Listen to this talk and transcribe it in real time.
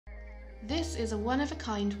This is a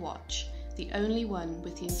one-of-a-kind watch, the only one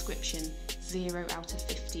with the inscription 0 out of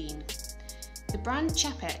 15. The brand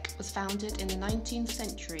Czapek was founded in the 19th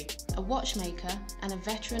century. A watchmaker and a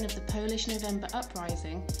veteran of the Polish November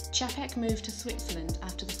Uprising, Czapek moved to Switzerland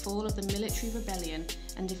after the fall of the military rebellion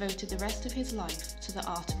and devoted the rest of his life to the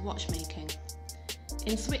art of watchmaking.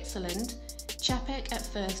 In Switzerland, Czapek at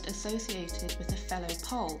first associated with a fellow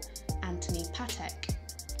Pole, Antoni Patek.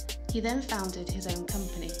 He then founded his own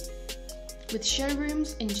company. With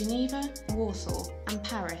showrooms in Geneva, Warsaw and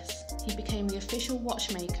Paris, he became the official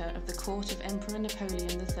watchmaker of the court of Emperor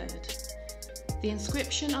Napoleon III. The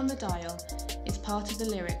inscription on the dial is part of the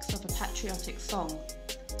lyrics of a patriotic song,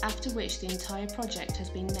 after which the entire project has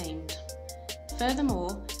been named.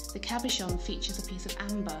 Furthermore, the cabochon features a piece of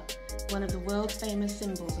amber, one of the world-famous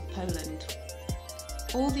symbols of Poland.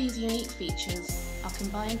 All these unique features are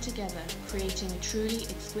combined together, creating a truly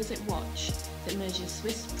exquisite watch that merges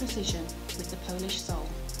Swiss precision with the Polish soul.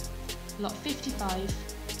 Lot 55,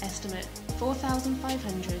 estimate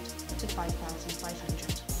 4,500 to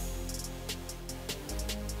 5,500.